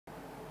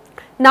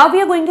Now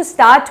we are going to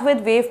start with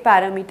wave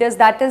parameters,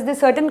 that is the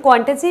certain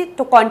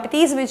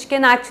quantities which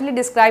can actually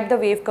describe the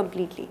wave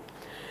completely.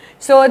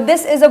 So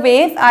this is a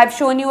wave, I have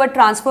shown you a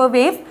transfer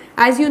wave.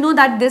 As you know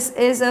that this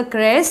is a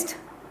crest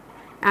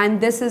and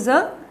this is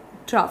a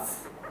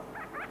trough.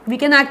 We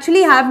can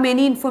actually have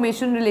many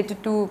information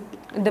related to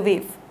the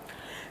wave.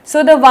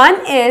 So the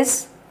one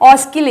is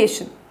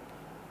oscillation.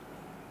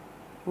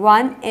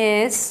 One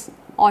is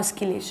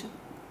oscillation.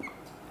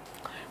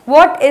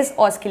 What is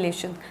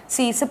oscillation?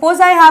 See, suppose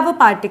I have a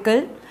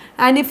particle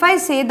and if I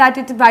say that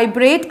it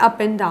vibrates up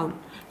and down.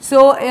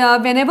 So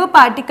whenever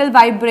particle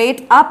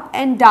vibrate up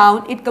and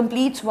down, it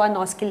completes one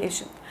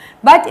oscillation.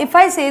 But if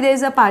I say there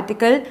is a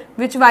particle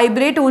which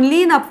vibrate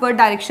only in upward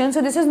direction,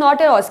 so this is not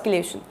an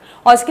oscillation.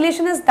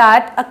 Oscillation is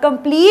that a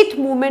complete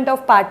movement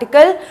of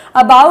particle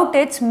about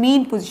its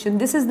mean position.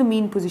 This is the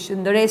mean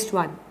position, the rest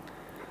one.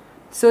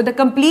 So the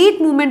complete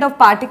movement of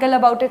particle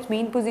about its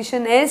mean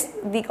position is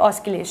the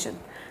oscillation.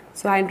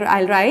 So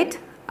I'll write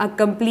a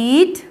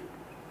complete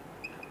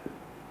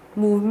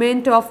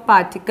movement of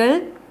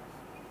particle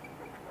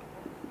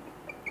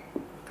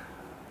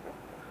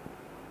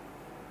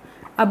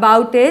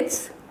about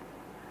its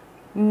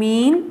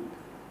mean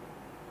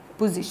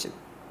position.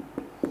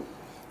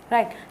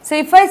 Right. So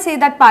if I say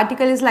that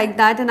particle is like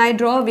that and I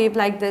draw a wave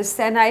like this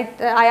and I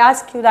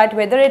ask you that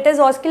whether it is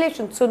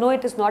oscillation. So no,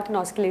 it is not an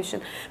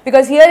oscillation,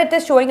 because here it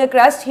is showing a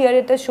crest, here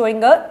it is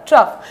showing a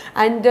trough,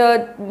 and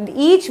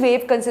each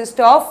wave consists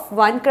of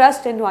one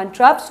crest and one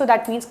trough. So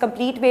that means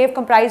complete wave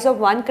comprised of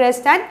one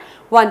crest and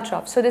one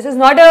trough. So this is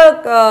not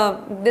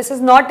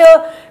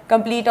a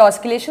complete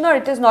oscillation, or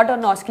it is not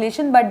an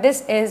oscillation, but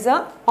this is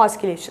a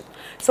oscillation.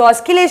 So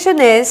oscillation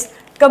is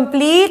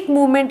complete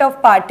movement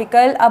of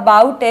particle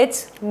about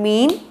its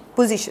mean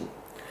position.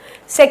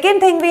 Second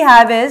thing we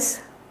have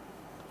is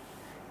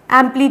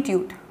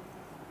amplitude.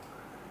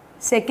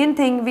 Second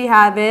thing we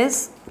have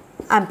is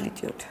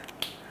amplitude.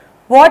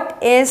 What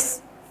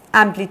is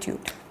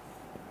amplitude?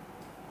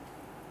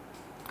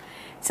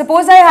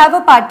 Suppose I have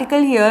a particle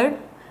here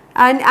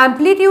and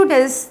amplitude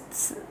is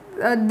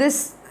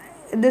this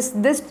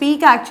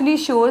peak actually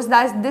shows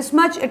that this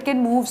much it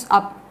can moves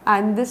up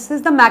and this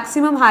is the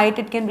maximum height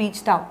it can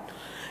reach down.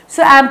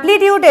 So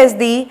amplitude is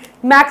the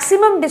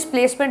maximum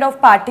displacement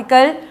of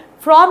particle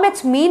from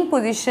its mean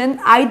position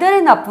either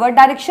in upward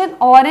direction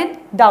or in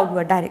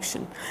downward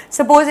direction.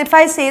 Suppose if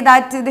I say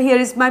that here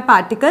is my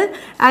particle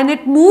and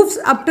it moves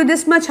up to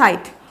this much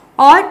height,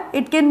 or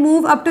it can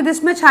move up to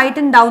this much height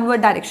in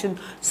downward direction.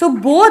 So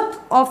both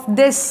of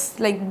this,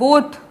 like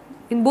both,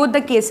 in both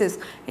the cases,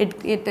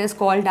 it is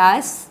called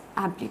as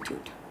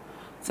amplitude.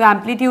 So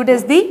amplitude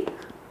is the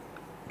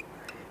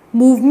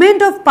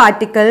movement of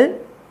particle,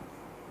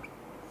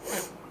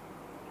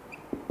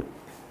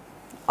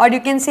 or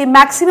you can say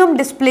maximum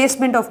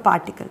displacement of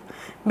particle.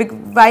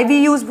 Why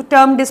we use the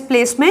term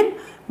displacement?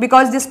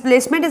 Because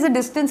displacement is a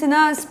distance in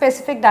a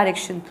specific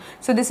direction.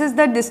 So this is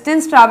the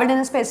distance travelled in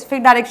a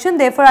specific direction,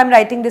 therefore I am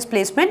writing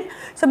displacement.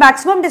 So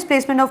maximum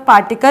displacement of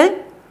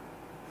particle,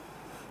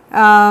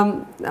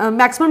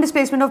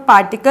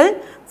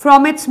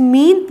 from its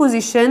mean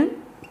position,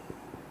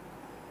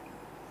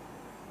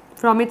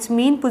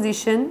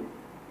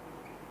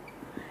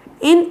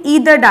 in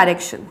either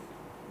direction,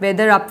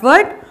 whether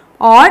upward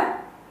or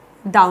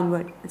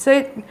downward.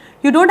 So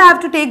you don't have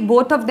to take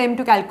both of them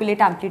to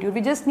calculate amplitude.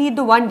 We just need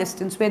the one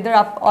distance, whether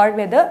up or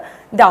whether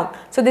down.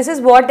 So this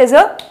is what is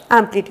a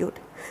amplitude.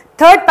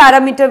 Third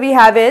parameter we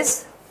have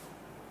is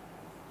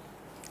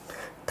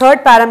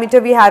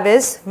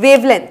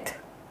wavelength.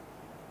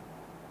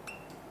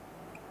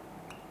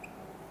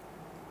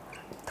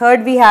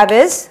 Third we have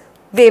is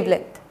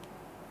wavelength.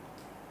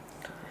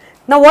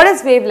 Now what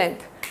is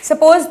wavelength?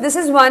 Suppose this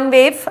is one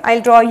wave, I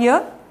will draw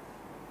here.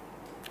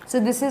 So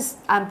this is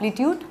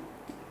amplitude.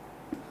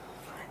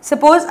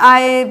 Suppose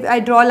I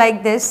draw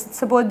like this.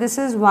 Suppose this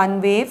is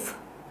one wave,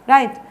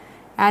 right,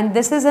 and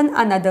this is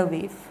another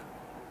wave.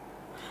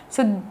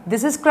 So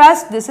this is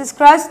crest, this is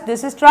crest,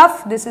 this is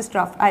trough, this is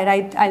trough.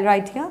 I'll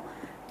write here,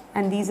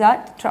 and these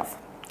are trough.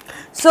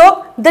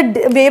 So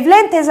the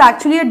wavelength is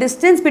actually a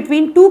distance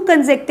between two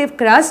consecutive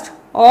crest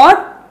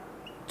or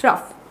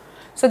trough.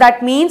 So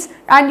that means,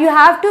 and you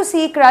have to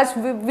see crust,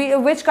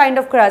 which kind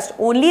of crust?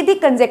 Only the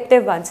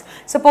consecutive ones.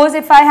 Suppose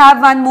if I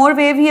have one more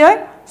wave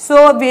here,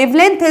 so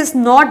wavelength is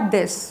not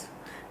this,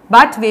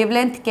 but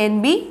wavelength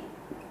can be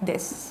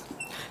this.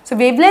 So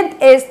wavelength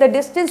is the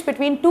distance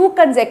between two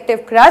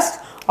consecutive crusts,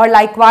 or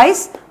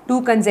likewise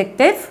two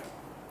consecutive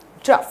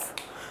trough.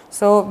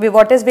 So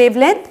what is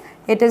wavelength?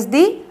 It is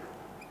the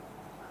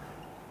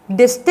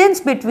distance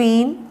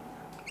between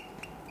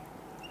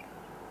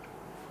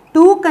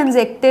two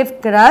consecutive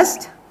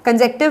crust.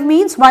 Consecutive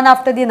means one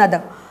after the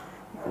another.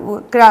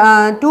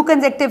 Two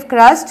consecutive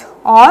crust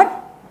or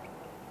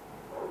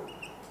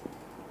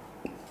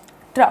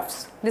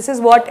troughs. This is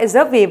what is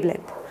a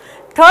wavelength.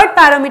 Third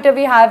parameter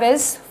we have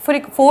is,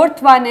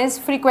 fourth one is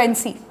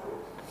frequency.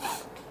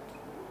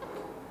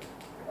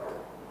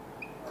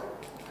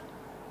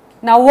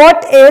 Now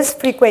what is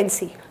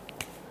frequency?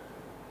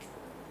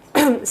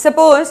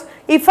 Suppose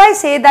if I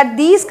say that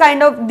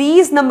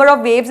these number of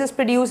waves is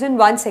produced in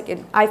 1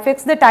 second, I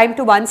fix the time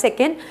to 1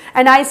 second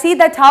and I see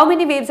that how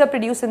many waves are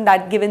produced in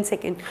that given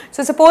second.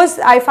 So suppose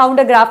I found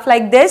a graph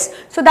like this,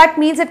 so that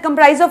means it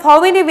comprises of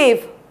how many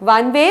wave?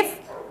 One wave,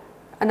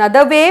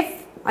 another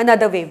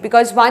wave,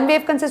 because one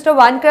wave consists of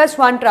one crest,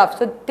 one trough.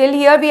 So till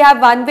here we have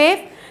one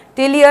wave,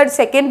 till here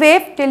second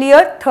wave, till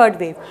here third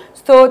wave.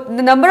 So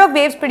the number of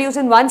waves produced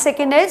in 1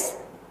 second is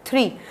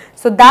 3.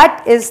 So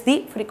that is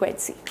the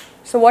frequency.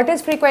 So what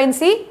is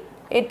frequency?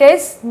 It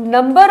is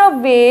number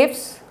of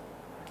waves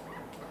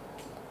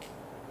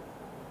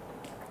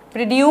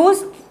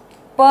produced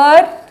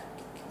per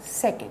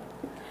second.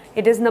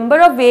 It is number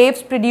of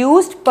waves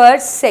produced per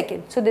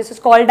second. So this is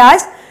called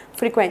as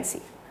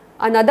frequency.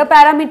 Another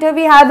parameter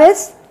we have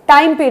is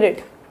time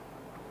period.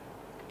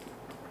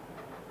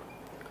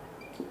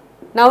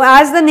 Now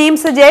as the name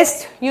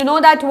suggests, you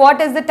know that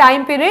what is the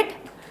time period?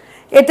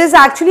 It is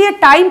actually a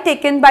time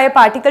taken by a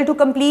particle to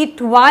complete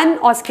one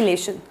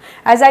oscillation.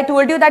 As I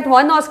told you that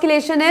one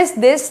oscillation is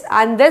this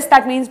and this,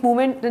 that means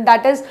movement,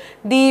 that is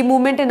the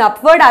movement in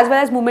upward as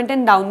well as movement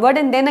in downward,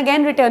 and then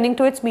again returning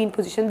to its mean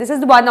position. This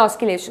is the one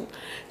oscillation.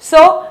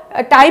 So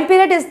a time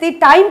period is the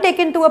time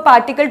taken to a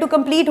particle to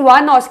complete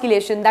one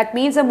oscillation. That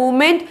means a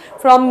movement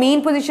from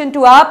mean position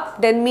to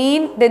up, then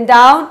mean, then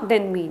down,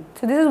 then mean.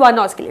 So this is one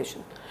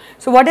oscillation.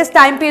 So what is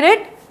time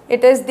period?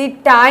 It is the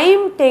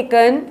time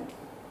taken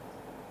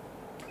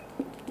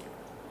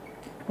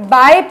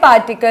by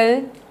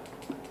particle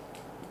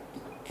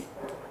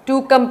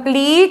to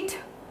complete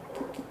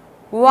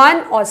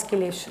one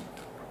oscillation.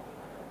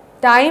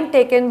 Time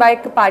taken by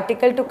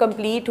particle to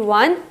complete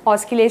one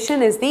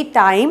oscillation is the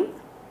time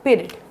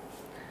period.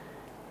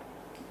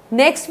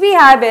 Next we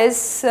have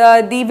is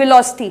the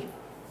velocity.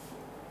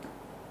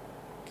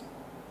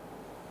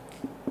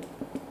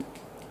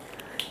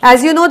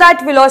 As you know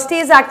that velocity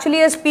is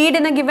actually a speed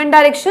in a given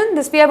direction.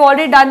 This we have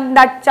already done in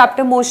that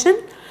chapter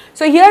motion.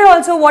 So here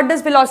also what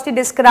does velocity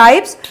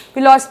describes?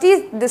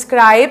 Velocity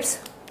describes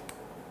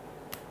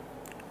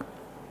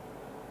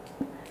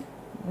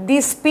the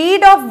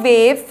speed of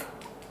wave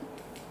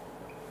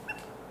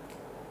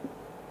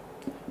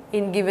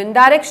in given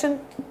direction.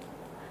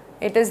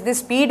 It is the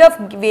speed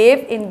of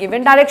wave in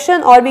given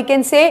direction, or we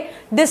can say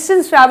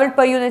distance travelled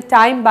per unit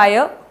time by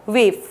a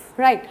wave,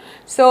 right.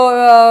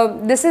 So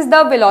this is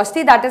the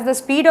velocity, that is the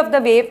speed of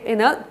the wave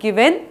in a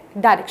given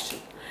direction.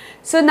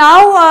 So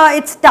now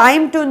it's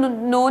time to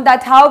know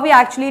that how we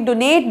actually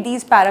donate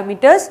these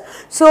parameters.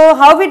 So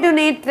how we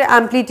donate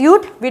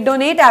amplitude? We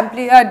donate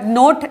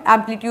note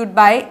amplitude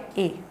by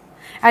A,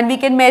 and we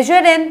can measure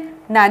in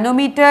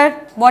nanometer.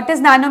 What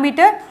is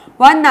nanometer?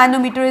 1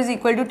 nanometer is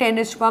equal to 10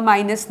 raised to power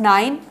minus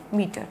 9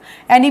 meter,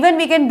 and even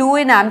we can do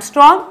in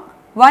Armstrong.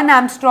 1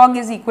 Armstrong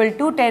is equal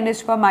to 10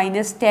 raised to power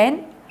minus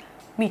 10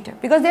 meter,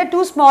 because they are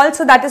too small,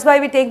 so that is why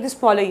we take the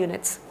smaller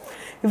units.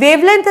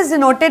 Wavelength is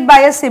denoted by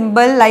a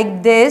symbol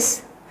like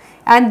this,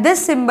 and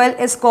this symbol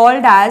is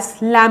called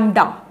as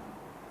lambda.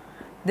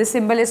 This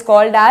symbol is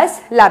called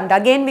as lambda.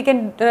 Again we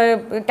can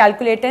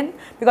calculate in,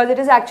 because it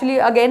is actually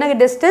again a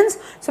distance,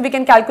 so we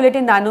can calculate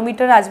in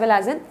nanometer as well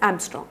as in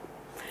Armstrong.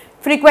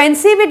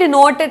 Frequency we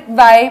denote it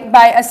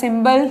by a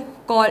symbol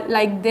called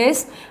like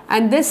this,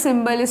 and this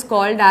symbol is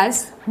called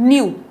as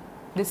nu.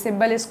 This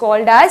symbol is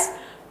called as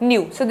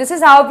nu. So this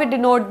is how we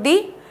denote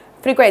the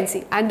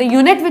frequency, and the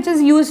unit which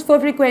is used for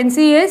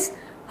frequency is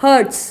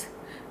hertz,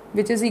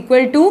 which is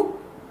equal to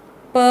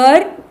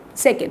per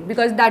second,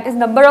 because that is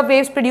number of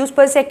waves produced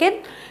per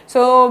second.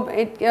 So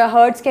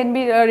hertz can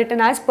be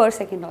written as per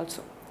second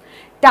also.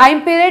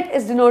 Time period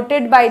is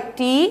denoted by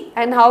T,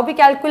 and how we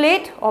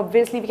calculate?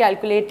 Obviously we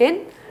calculate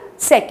in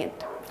second.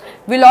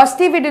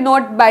 Velocity we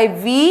denote by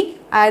V,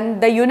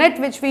 and the unit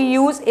which we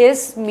use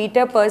is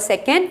meter per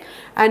second,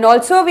 and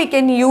also we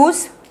can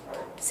use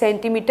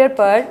centimeter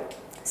per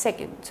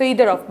second. So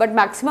either of, but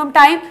maximum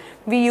time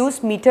we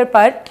use meter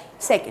per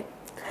second.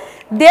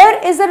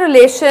 There is a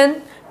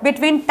relation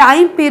between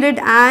time period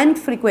and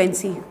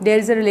frequency. There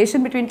is a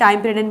relation between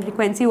time period and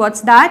frequency.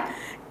 What's that?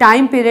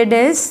 Time period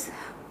is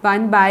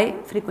 1 by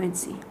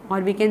frequency, or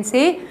we can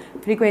say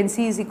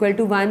frequency is equal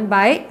to 1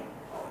 by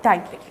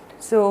time period.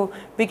 So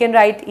we can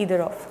write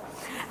either of.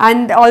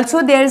 And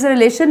also there is a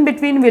relation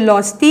between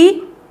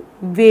velocity,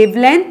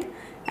 wavelength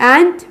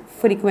and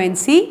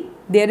frequency.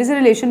 There is a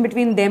relation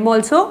between them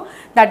also,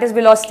 that is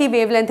velocity,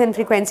 wavelength and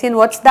frequency. And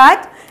what's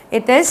that?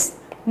 It is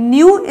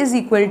nu is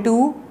equal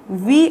to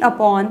V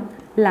upon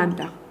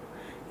lambda.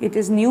 It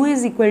is nu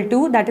is equal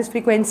to, that is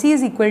frequency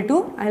is equal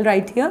to, I will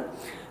write here,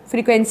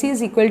 frequency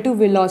is equal to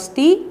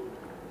velocity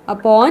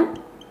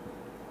upon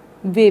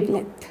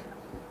wavelength.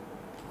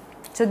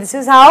 So this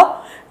is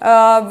how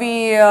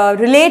we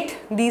relate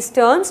these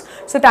terms.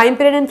 So time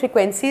period and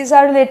frequencies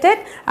are related,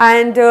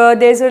 and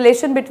there is a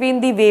relation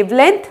between the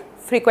wavelength,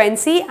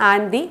 frequency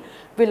and the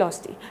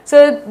velocity.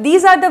 So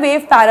these are the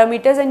wave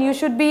parameters, and you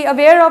should be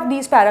aware of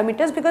these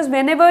parameters, because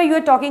whenever you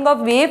are talking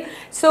of wave,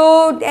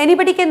 so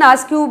anybody can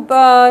ask you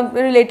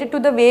related to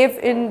the wave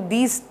in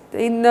these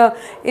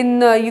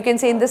you can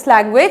say in this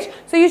language.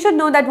 So you should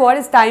know that what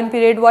is time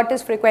period, what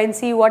is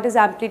frequency, what is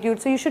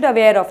amplitude. So you should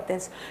aware of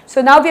this.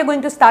 So now we are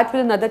going to start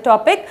with another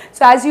topic.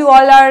 So as you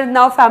all are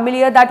now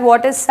familiar that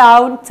what is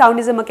sound, sound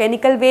is a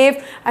mechanical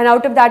wave, and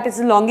out of that is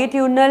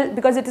longitudinal,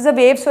 because it is a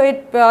wave, so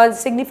it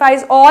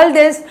signifies all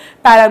these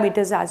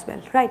parameters as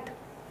well, right.